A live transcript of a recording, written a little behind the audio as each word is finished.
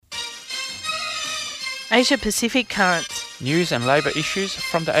Asia Pacific Currents. News and labour issues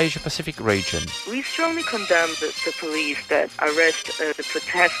from the Asia Pacific region. We strongly condemn the police that arrest the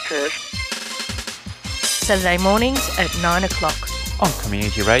protesters. Saturday mornings at 9 o'clock. On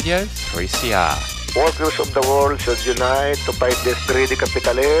Community Radio 3CR. Workers of the world should unite to fight this greedy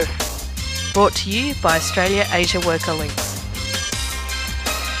capitalists. Brought to you by Australia Asia Worker Links.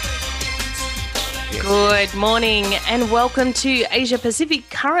 Yes. Good morning and welcome to Asia Pacific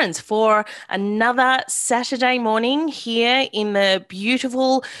Currents for another Saturday morning here in the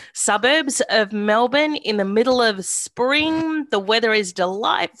beautiful suburbs of Melbourne in the middle of spring. The weather is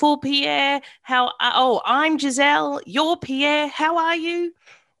delightful, Pierre. I'm Giselle. You're Pierre. How are you?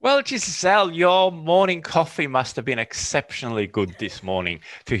 Well, Giselle, your morning coffee must have been exceptionally good this morning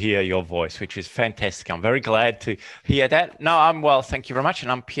to hear your voice, which is fantastic. I'm very glad to hear that. No, I'm well, thank you very much.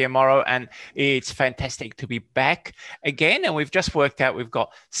 And I'm Pierre Morrow, and it's fantastic to be back again. And we've just worked out we've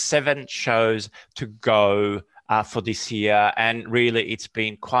got 7 shows to go for this year. And really, it's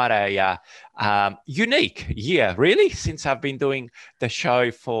been quite a unique year, really, since I've been doing the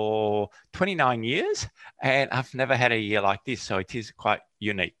show for 29 years. And I've never had a year like this, so it is quite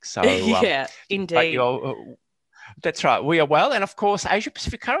unique. So yeah, indeed. That's right. We are well. And of course, Asia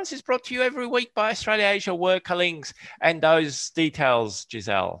Pacific Currents is brought to you every week by Australia Asia Worker Links. And those details,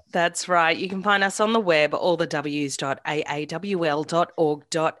 Giselle. That's right. You can find us on the web,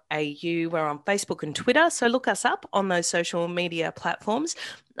 allthews.aawl.org.au. We're on Facebook and Twitter, so look us up on those social media platforms.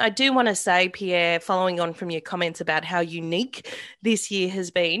 I do want to say, Pierre, following on from your comments about how unique this year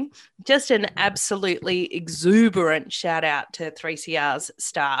has been, just an absolutely exuberant shout out to 3CR's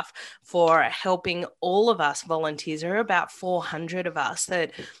staff for helping all of us volunteers. There are about 400 of us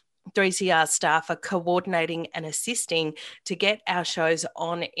that 3CR staff are coordinating and assisting to get our shows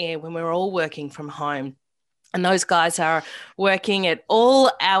on air when we're all working from home. And those guys are working at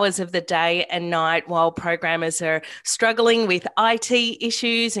all hours of the day and night while programmers are struggling with IT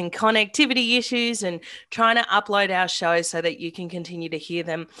issues and connectivity issues and trying to upload our shows so that you can continue to hear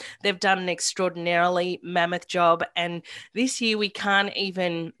them. They've done an extraordinarily mammoth job. And this year we can't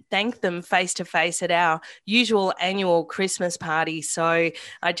even thank them face to face at our usual annual Christmas party. So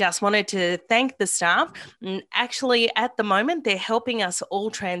I just wanted to thank the staff. And actually, at the moment, they're helping us all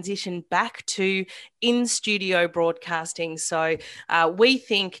transition back to in-studio broadcasting. So we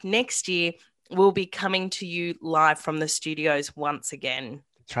think next year we'll be coming to you live from the studios once again.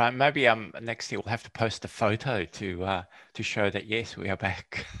 That's right. Maybe next year we'll have to post a photo to show that, yes, we are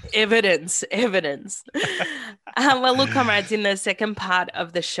back. Evidence. Well, look, comrades, in the second part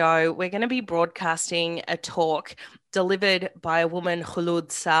of the show, we're going to be broadcasting a talk delivered by a woman,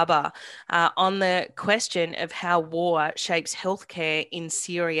 Khulud Saba, on the question of how war shapes healthcare in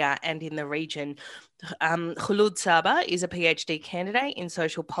Syria and in the region. Khulud Saba is a PhD candidate in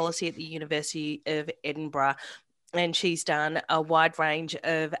social policy at the University of Edinburgh, and she's done a wide range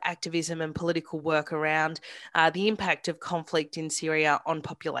of activism and political work around the impact of conflict in Syria on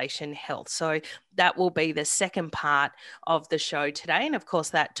population health. So that will be the second part of the show today. And of course,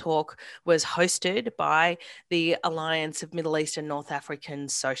 that talk was hosted by the Alliance of Middle East and North African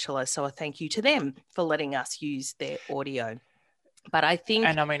Socialists. So a thank you to them for letting us use their audio. But I think...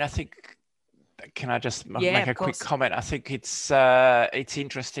 Can I just make a quick comment? I think it's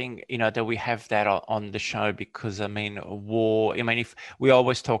interesting, that we have that on the show because, war, if we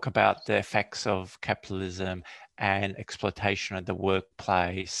always talk about the effects of capitalism and exploitation at the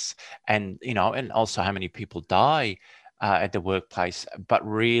workplace and, and also how many people die at the workplace, but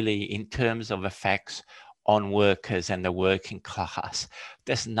really in terms of effects on workers and the working class,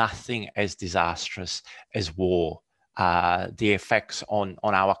 there's nothing as disastrous as war. The effects on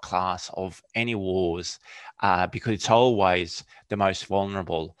our class of any wars, because it's always the most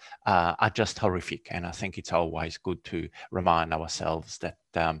vulnerable, are just horrific. And I think it's always good to remind ourselves that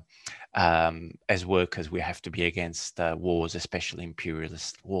as workers, we have to be against wars, especially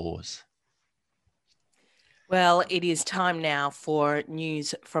imperialist wars. Well, it is time now for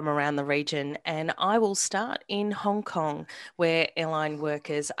news from around the region, and I will start in Hong Kong, where airline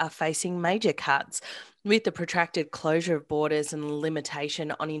workers are facing major cuts. With the protracted closure of borders and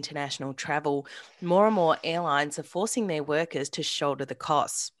limitation on international travel, more and more airlines are forcing their workers to shoulder the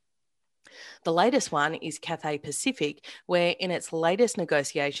costs. The latest one is Cathay Pacific, where in its latest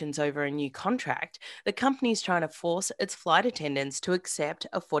negotiations over a new contract, the company is trying to force its flight attendants to accept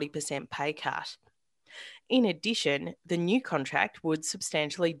a 40% pay cut. In addition, the new contract would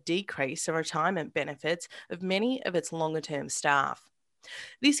substantially decrease the retirement benefits of many of its longer-term staff.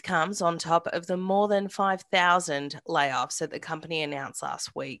 This comes on top of the more than 5,000 layoffs that the company announced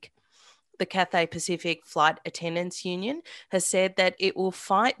last week. The Cathay Pacific Flight Attendants Union has said that it will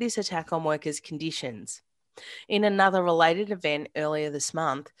fight this attack on workers' conditions. In another related event earlier this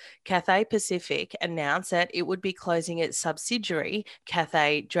month, Cathay Pacific announced that it would be closing its subsidiary,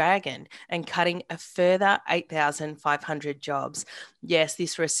 Cathay Dragon, and cutting a further 8,500 jobs. Yes,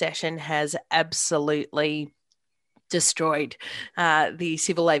 this recession has absolutely destroyed the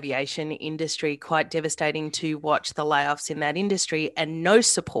civil aviation industry. Quite devastating to watch the layoffs in that industry, and no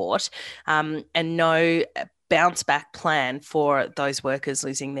support and no bounce back plan for those workers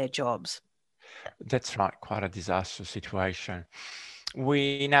losing their jobs. That's right, quite a disastrous situation.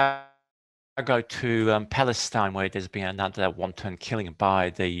 We now go to Palestine, where there's been another wanton killing by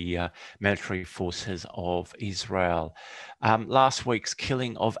the military forces of Israel. Last week's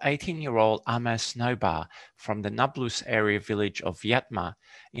killing of 18-year-old Amos Nobar from the Nablus area village of Yatma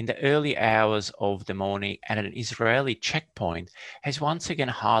in the early hours of the morning at an Israeli checkpoint has once again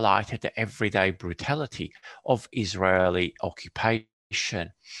highlighted the everyday brutality of Israeli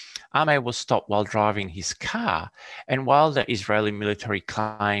occupation. Ame was stopped while driving his car, and while the Israeli military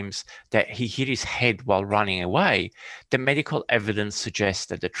claims that he hit his head while running away, the medical evidence suggests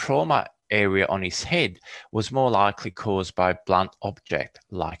that the trauma area on his head was more likely caused by a blunt object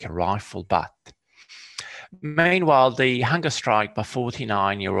like a rifle butt. Meanwhile, the hunger strike by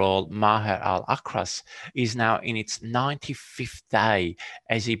 49-year-old Maher al-Akras is now in its 95th day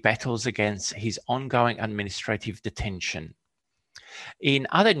as he battles against his ongoing administrative detention. In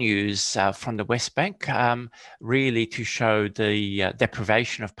other news from the West Bank, really to show the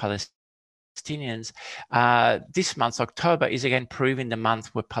deprivation of Palestinians, this month, October, is again proving the month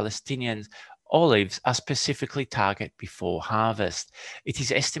where Palestinians olives are specifically targeted before harvest. It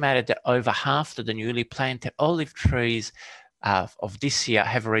is estimated that over half of the newly planted olive trees of this year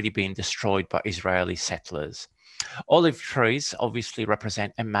have already been destroyed by Israeli settlers. Olive trees obviously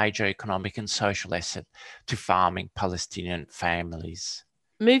represent a major economic and social asset to farming Palestinian families.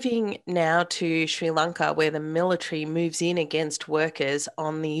 Moving now to Sri Lanka, where the military moves in against workers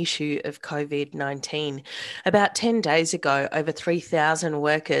on the issue of COVID-19. About 10 days ago, over 3,000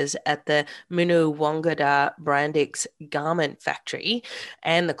 workers at the Munu Wangada Brandix garment factory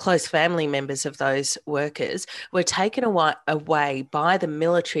and the close family members of those workers were taken away by the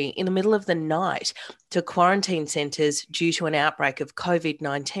military in the middle of the night to quarantine centres due to an outbreak of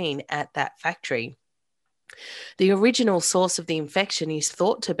COVID-19 at that factory. The original source of the infection is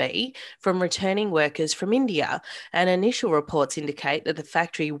thought to be from returning workers from India, and initial reports indicate that the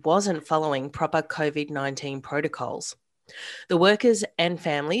factory wasn't following proper COVID-19 protocols. The workers and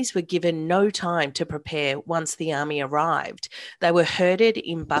families were given no time to prepare once the army arrived. They were herded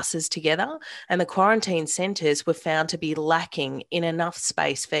in buses together, and the quarantine centres were found to be lacking in enough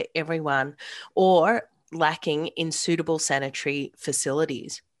space for everyone or lacking in suitable sanitary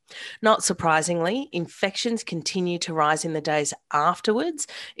facilities. Not surprisingly, infections continue to rise in the days afterwards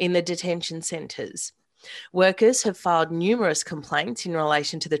in the detention centres. Workers have filed numerous complaints in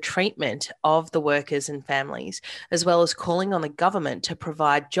relation to the treatment of the workers and families, as well as calling on the government to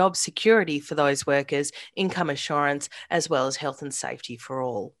provide job security for those workers, income assurance, as well as health and safety for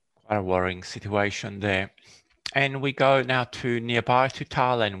all. Quite a worrying situation there. And we go now to nearby to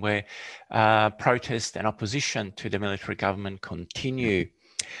Thailand, where protests and opposition to the military government continue.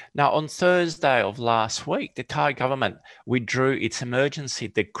 Now, on Thursday of last week, the Thai government withdrew its emergency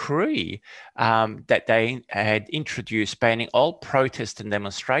decree that they had introduced banning all protest and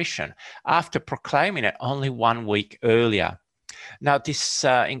demonstration after proclaiming it only 1 week earlier. Now, this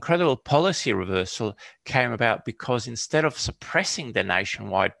incredible policy reversal came about because instead of suppressing the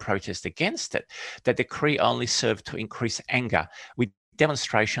nationwide protest against it, the decree only served to increase anger, with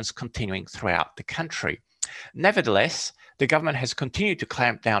demonstrations continuing throughout the country. Nevertheless, the government has continued to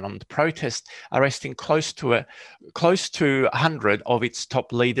clamp down on the protest, arresting close to 100 of its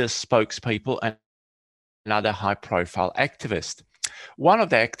top leaders, spokespeople, and other high-profile activists. One of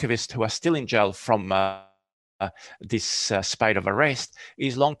the activists who are still in jail from this spate of arrest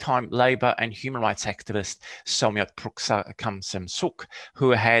is longtime Labour and human rights activist Somyot Pruksa Kamsamsuk, who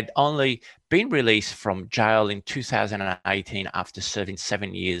had only been released from jail in 2018 after serving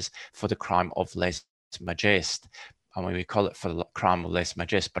 7 years for the crime of lèse majesté. I mean, we call it for the crime of lèse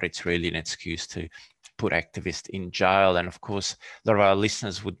majesté, but it's really an excuse to put activists in jail. And of course, a lot of our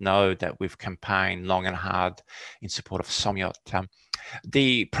listeners would know that we've campaigned long and hard in support of Somyot.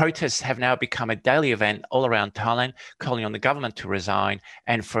 The protests have now become a daily event all around Thailand, calling on the government to resign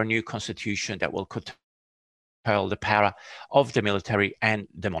and for a new constitution that will curtail the power of the military and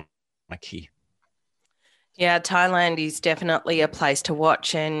the monarchy. Yeah, Thailand is definitely a place to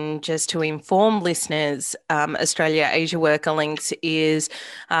watch. And just to inform listeners, Australia Asia Worker Links is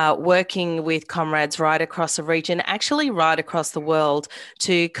working with comrades right across the region, actually right across the world,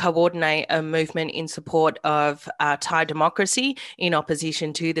 to coordinate a movement in support of Thai democracy in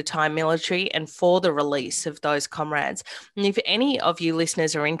opposition to the Thai military and for the release of those comrades. And if any of you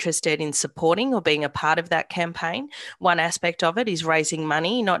listeners are interested in supporting or being a part of that campaign, one aspect of it is raising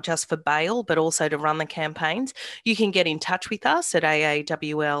money, not just for bail, but also to run the campaign. You can get in touch with us at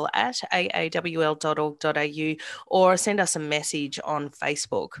aawl@aawl.org.au or send us a message on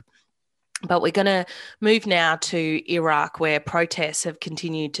Facebook. But we're going to move now to Iraq, where protests have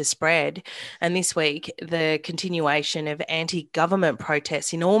continued to spread. And this week, the continuation of anti-government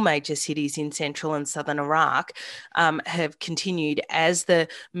protests in all major cities in central and southern Iraq have continued as the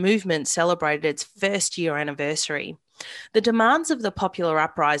movement celebrated its first year anniversary. The demands of the popular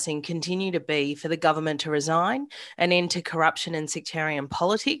uprising continue to be for the government to resign, an end to corruption and sectarian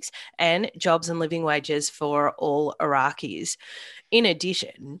politics, and jobs and living wages for all Iraqis. In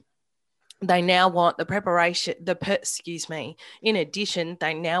addition, they now want the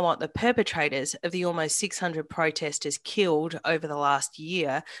perpetrators of the almost 600 protesters killed over the last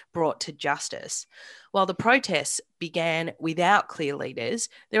year brought to justice. While the protests began without clear leaders,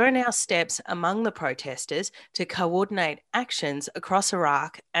 there are now steps among the protesters to coordinate actions across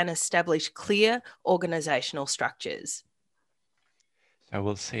Iraq and establish clear organisational structures. So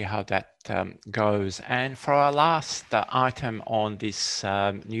we'll see how that goes. And for our last item on this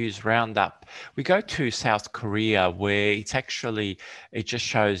news roundup, we go to South Korea, where it just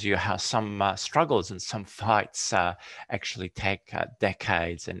shows you how some struggles and some fights actually take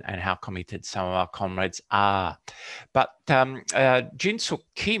decades, and how committed some of our comrades are. But Jin Suk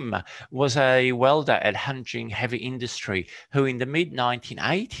Kim was a welder at Hanjin Heavy Industry who in the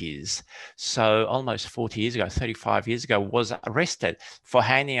mid-1980s, so almost 40 years ago, 35 years ago, was arrested for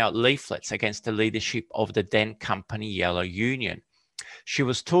handing out leaflets against the leadership of the then company Yellow Union. She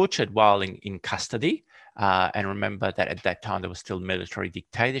was tortured while in custody. And remember that at that time there was still military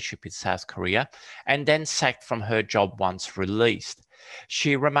dictatorship in South Korea, and then sacked from her job once released.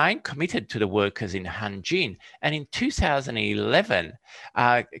 She remained committed to the workers in Hanjin, and in 2011,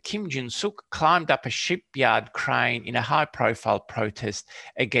 Kim Jin-suk climbed up a shipyard crane in a high-profile protest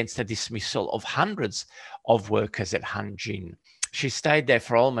against the dismissal of hundreds of workers at Hanjin. She stayed there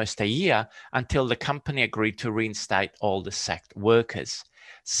for almost a year until the company agreed to reinstate all the sacked workers.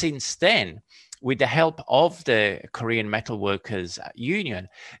 Since then, with the help of the Korean Metal Workers Union,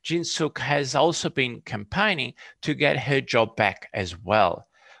 Jin-suk has also been campaigning to get her job back as well.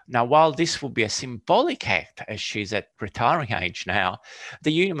 Now, while this will be a symbolic act, as she's at retiring age now,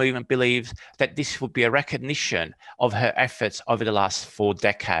 the union movement believes that this will be a recognition of her efforts over the last 4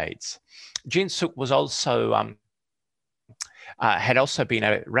 decades. Jin-suk was also had also been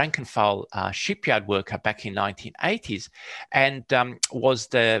a rank-and-file shipyard worker back in 1980s, and was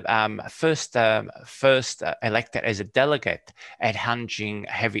the first elected as a delegate at Hanjin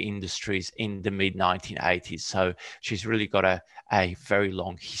Heavy Industries in the mid-1980s. So she's really got a very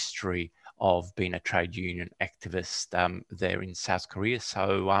long history of being a trade union activist there in South Korea.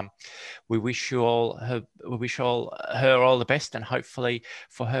 So we wish her all the best, and hopefully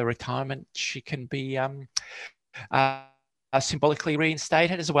for her retirement she can be symbolically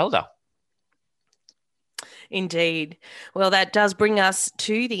reinstated as a welder. Indeed. Well, that does bring us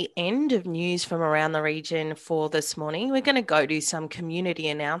to the end of news from around the region for this morning. We're going to go to some community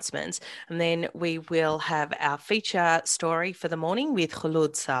announcements, and then we will have our feature story for the morning with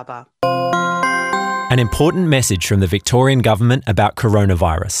Khulud Saba. An important message from the Victorian Government about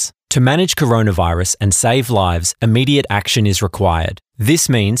coronavirus. To manage coronavirus and save lives, immediate action is required. This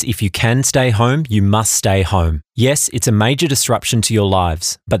means if you can stay home, you must stay home. Yes, it's a major disruption to your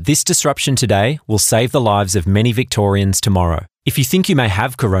lives, but this disruption today will save the lives of many Victorians tomorrow. If you think you may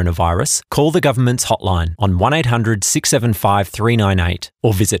have coronavirus, call the government's hotline on 1800 675 398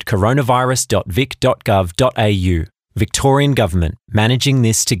 or visit coronavirus.vic.gov.au. Victorian Government, managing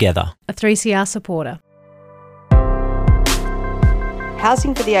this together. A 3CR supporter.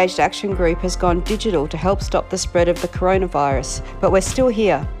 Housing for the Aged Action Group has gone digital to help stop the spread of the coronavirus, but we're still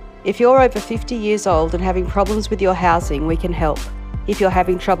here. If you're over 50 years old and having problems with your housing, we can help. If you're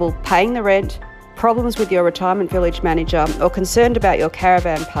having trouble paying the rent, problems with your retirement village manager, or concerned about your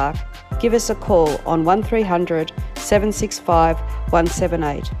caravan park, give us a call on 1300 765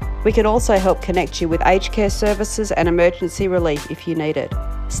 178. We can also help connect you with aged care services and emergency relief if you need it.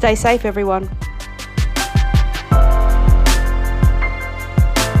 Stay safe, everyone.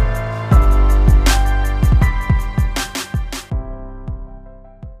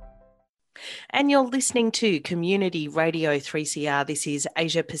 And you're listening to Community Radio 3CR. This is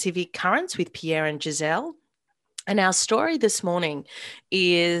Asia Pacific Currents with Pierre and Giselle. And our story this morning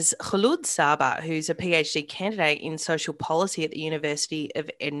is Khulud Saba, who's a PhD candidate in social policy at the University of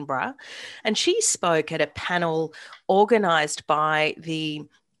Edinburgh. And she spoke at a panel organised by the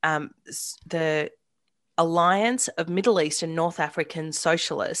Alliance of Middle East and North African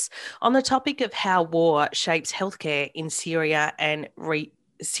Socialists on the topic of how war shapes healthcare in Syria and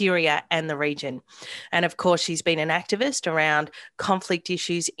the region. And of course, she's been an activist around conflict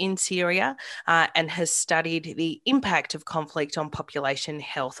issues in Syria and has studied the impact of conflict on population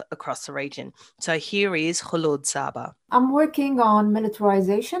health across the region. So here is Khulud Saba. I'm working on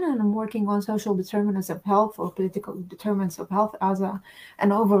militarization, and I'm working on social determinants of health, or political determinants of health, as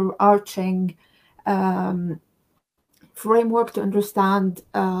an overarching framework to understand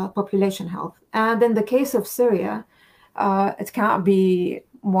population health. And in the case of Syria, it cannot be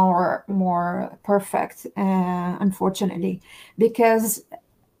more perfect, unfortunately, because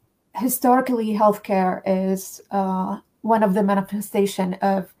historically healthcare is one of the manifestation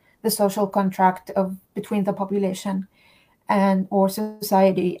of the social contract between the population or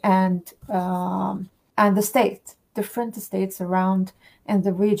society and the state, different states around in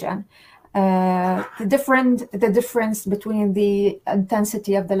the region. The difference between the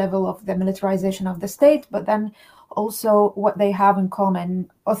intensity of the level of the militarization of the state, but then also what they have in common.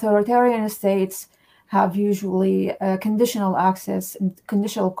 Authoritarian states have usually conditional access and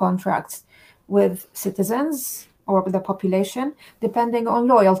conditional contracts with citizens or with the population, depending on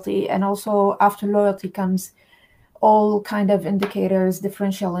loyalty. And also after loyalty comes all kind of indicators,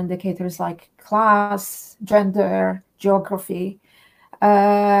 differential indicators like class, gender, geography.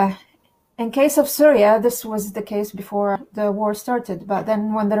 In case of Syria, this was the case before the war started. But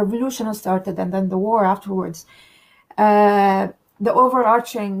then when the revolution started and then the war afterwards, the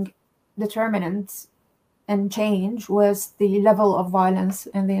overarching determinant and change was the level of violence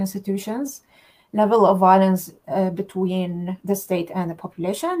in the institutions, level of violence between the state and the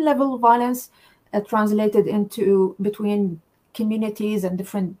population, level of violence translated into between communities and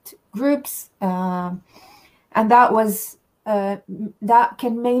different groups. And that was that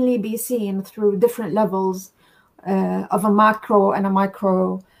can mainly be seen through different levels of a macro and a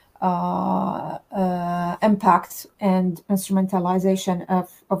micro impact and instrumentalization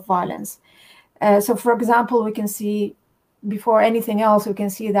of violence. So, for example, we can see, before anything else, we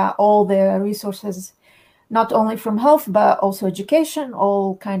can see that all the resources, not only from health, but also education,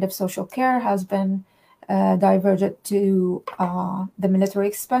 all kind of social care has been diverted to the military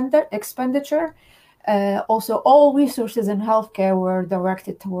expenditure. Also, all resources in healthcare were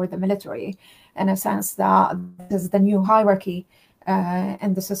directed toward the military, in a sense that this is the new hierarchy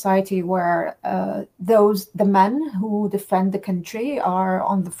in the society where the men who defend the country are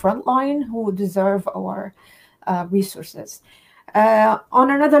on the front line, who deserve our resources.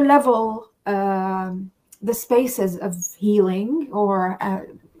 On another level, the spaces of healing, or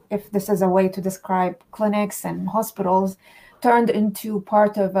if this is a way to describe clinics and hospitals, turned into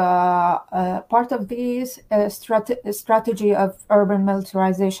part of the strategy of urban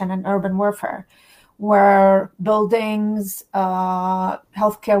militarization and urban warfare, where buildings,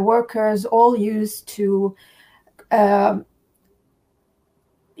 healthcare workers, all used as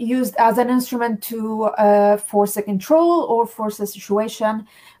an instrument to force a control or force a situation.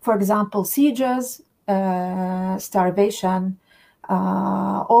 For example, sieges, starvation.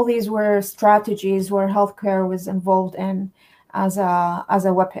 All these were strategies where healthcare was involved in as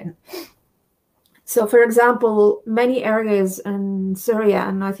a weapon. So, for example, many areas in Syria,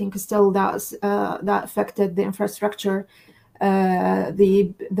 and I think still that affected the infrastructure,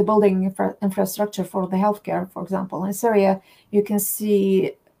 the building infrastructure for the healthcare. For example, in Syria, you can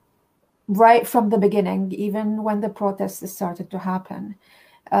see right from the beginning, even when the protests started to happen,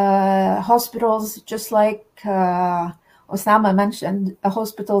 hospitals, just like Osama mentioned,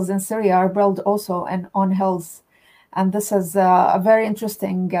 hospitals in Syria are built also on hills. And this is a very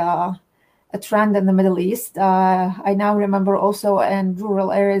interesting a trend in the Middle East. I now remember also in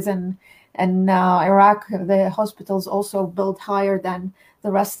rural areas in Iraq, the hospitals also built higher than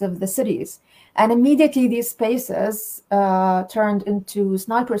the rest of the cities. And immediately these spaces turned into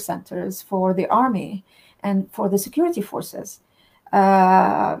sniper centers for the army and for the security forces.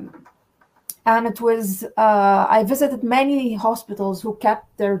 And it was, I visited many hospitals who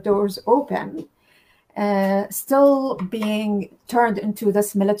kept their doors open, still being turned into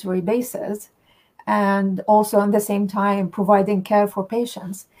this military bases, and also at the same time providing care for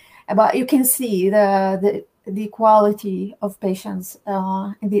patients. But you can see the quality of patients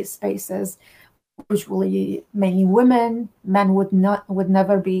in these spaces usually mainly women. Men would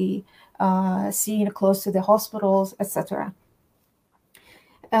never be seen close to the hospitals, etc.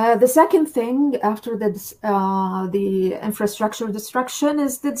 The second thing after the infrastructure destruction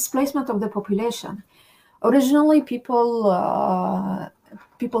is the displacement of the population. Originally, people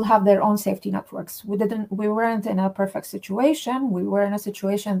have their own safety networks. We weren't in a perfect situation. We were in a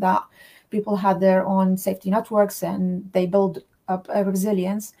situation that people had their own safety networks and they built up a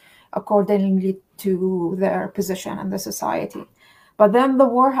resilience accordingly to their position in the society. But then the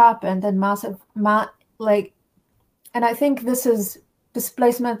war happened and and I think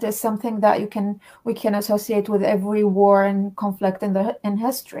displacement is something that we can associate with every war and conflict in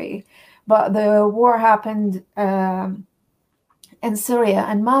history. But the war happened in Syria,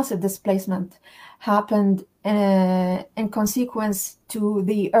 and massive displacement happened in consequence to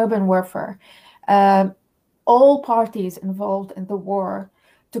the urban warfare. All parties involved in the war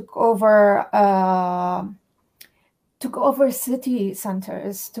took over city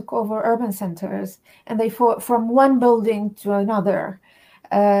centers, took over urban centers, and they fought from one building to another.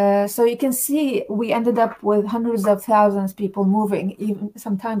 So you can see we ended up with hundreds of thousands of people moving, even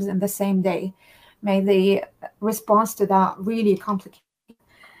sometimes in the same day. Made the response to that really complicated.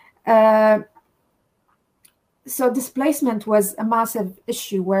 So displacement was a massive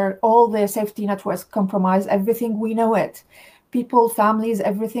issue where all the safety networks compromised. Everything we know it. People, families,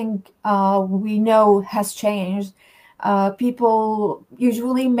 everything we know has changed. People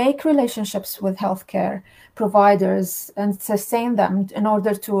usually make relationships with healthcare providers and sustain them in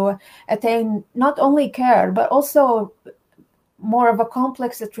order to attain not only care, but also more of a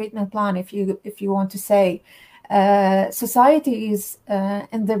complex treatment plan, if you want to say. Societies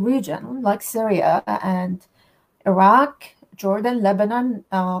in the region, like Syria and Iraq, Jordan, Lebanon,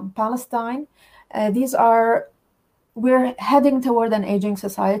 Palestine, we're heading toward an aging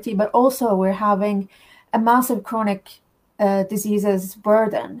society, but also we're having a massive chronic diseases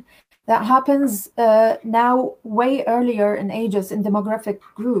burden that happens now way earlier in ages in demographic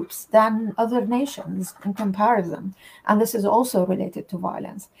groups than other nations in comparison. And this is also related to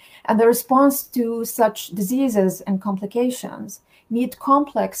violence. And the response to such diseases and complications need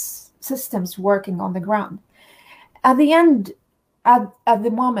complex systems working on the ground. At the end, at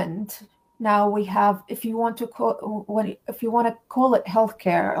the moment, now we have, if you want to call it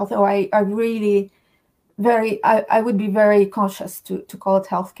healthcare, although I would be very conscious to call it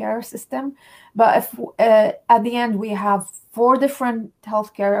healthcare system. But if at the end we have 4 different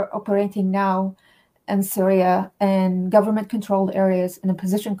healthcare operating now in Syria, and government-controlled areas and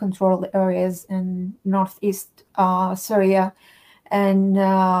opposition-controlled areas in northeast Syria, and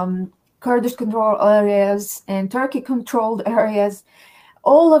Kurdish-controlled areas and Turkey-controlled areas,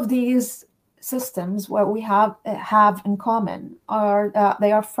 all of these systems, what we have in common are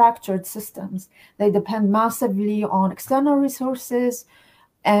they are fractured systems. They depend massively on external resources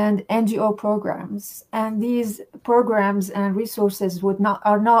and NGO programs, and these programs and resources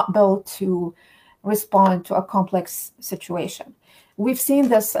are not built to respond to a complex situation. We've seen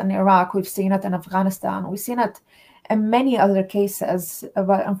this in Iraq, we've seen it in Afghanistan, we've seen it in many other cases,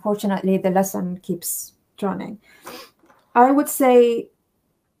 but unfortunately the lesson keeps turning. I would say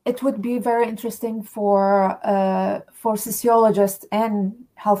it would be very interesting for sociologists and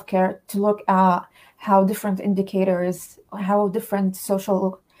healthcare to look at how different indicators, how different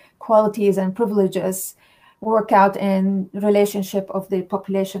social qualities and privileges work out in relationship of the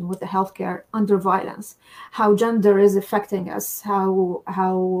population with the healthcare under violence, how gender is affecting us, how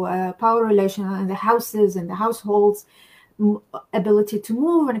power relation in the houses and the households, ability to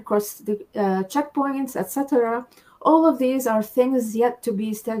move and across the checkpoints, etc. All of these are things yet to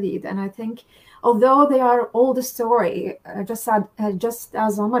be studied, and I think, although they are old story, just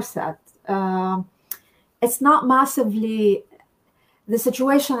as Omar said, it's not massively. The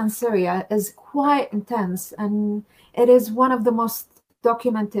situation in Syria is quite intense, and it is one of the most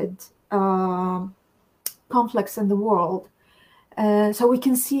documented conflicts in the world. So we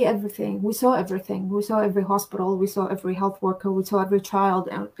can see everything. We saw everything. We saw every hospital. We saw every health worker. We saw every child.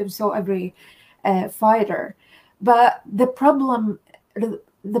 And we saw every fighter. But the problem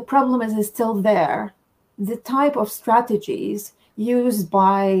is still there. The type of strategies used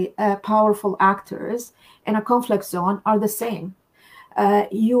by powerful actors in a conflict zone are the same.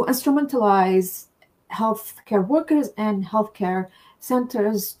 You instrumentalize healthcare workers and healthcare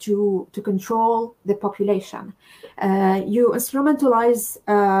centers to control the population. You instrumentalize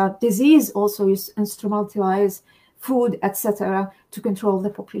disease, also you instrumentalize food, etc., to control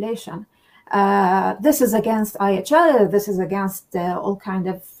the population. This is against IHL. This is against all kind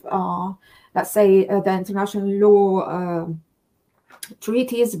of, let's say, the international law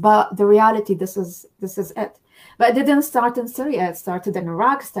treaties, but the reality, this is it. But it didn't start in Syria. It started in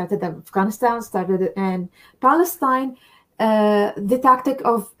Iraq, started in Afghanistan, started in Palestine. The tactic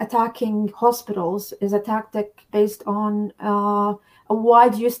of attacking hospitals is a tactic based on a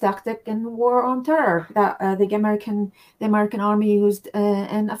wide use tactic in war on terror that the American army used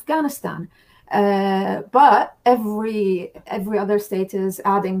in Afghanistan. But every other state is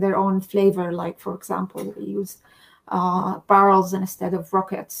adding their own flavor. Like, for example, we use barrels instead of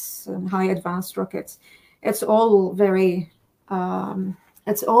rockets and high advanced rockets. It's all very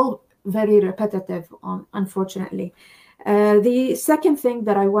repetitive, unfortunately. The second thing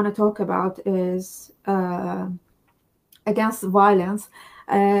that I want to talk about is against violence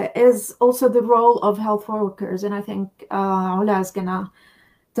is also the role of health workers, and I think Ola is gonna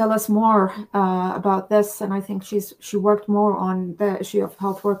tell us more about this, and I think she worked more on the issue of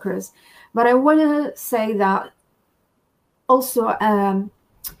health workers. But I want to say that also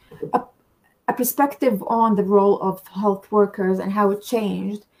a perspective on the role of health workers and how it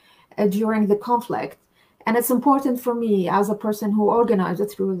changed during the conflict. And it's important for me as a person who organized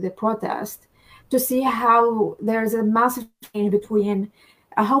it through the protest to see how there's a massive change between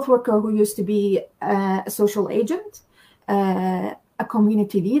a health worker who used to be a social agent, a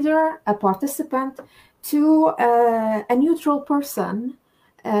community leader, a participant, to a neutral person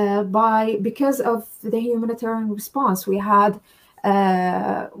because of the humanitarian response. We had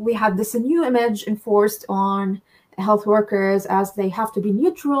this new image enforced on health workers as they have to be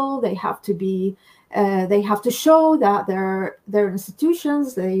neutral, they have to show that they're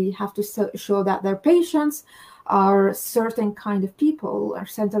institutions, they have to show that their patients are certain kind of people or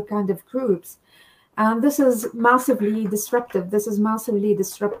certain kind of groups. And this is massively disruptive. This is massively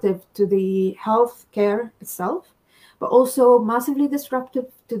disruptive to the health care itself, but also massively disruptive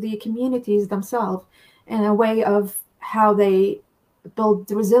to the communities themselves in a way of how they build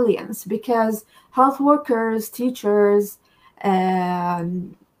resilience, because health workers, teachers, at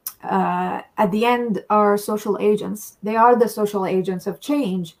the end are social agents. They are the social agents of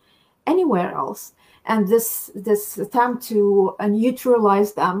change anywhere else. And this attempt to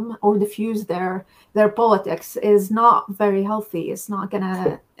neutralize them or diffuse their politics is not very healthy. It's not going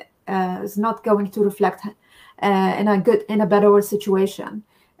to reflect in a better situation.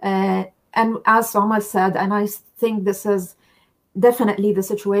 And as Omar said, and I think this is definitely the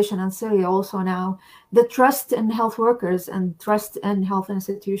situation in Syria also now, the trust in health workers and trust in health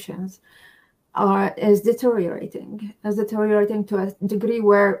institutions is deteriorating to a degree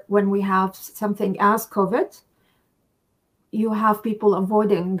where when we have something as COVID, you have people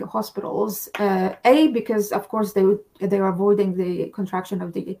avoiding hospitals, because of course they are avoiding the contraction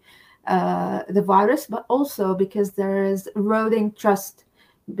of the virus, but also because there is eroding trust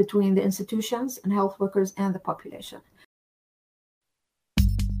between the institutions and health workers and the population.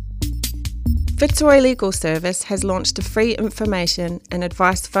 Fitzroy Legal Service has launched a free information and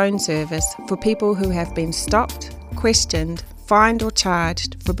advice phone service for people who have been stopped, questioned, fined or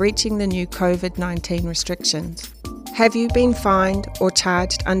charged for breaching the new COVID-19 restrictions. Have you been fined or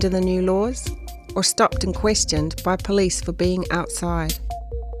charged under the new laws? Or stopped and questioned by police for being outside?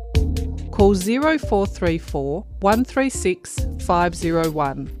 Call 0434 136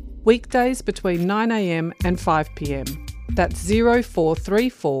 501. Weekdays between 9am and 5pm. That's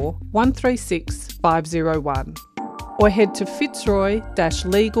 0434 136 501. Or head to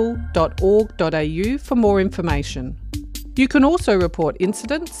fitzroy-legal.org.au for more information. You can also report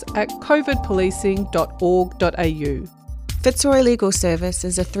incidents at covidpolicing.org.au. Fitzroy Legal Service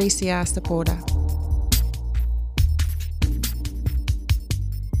is a 3CR supporter.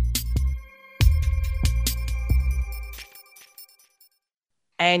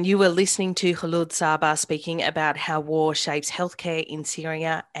 And you were listening to Khulud Saba speaking about how war shapes healthcare in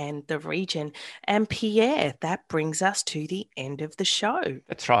Syria and the region. And Pierre, that brings us to the end of the show.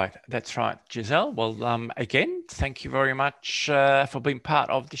 That's right, Giselle. Well, again, thank you very much for being part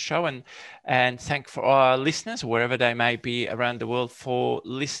of the show, and thank for our listeners, wherever they may be around the world, for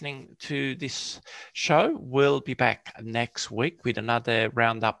listening to this show. We'll be back next week with another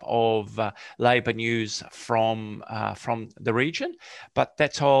roundup of Labor news from the region. But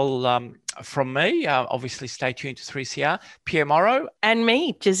that's all from me. Obviously, stay tuned to 3CR. Pierre Morrow. And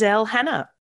me, Giselle Hanna.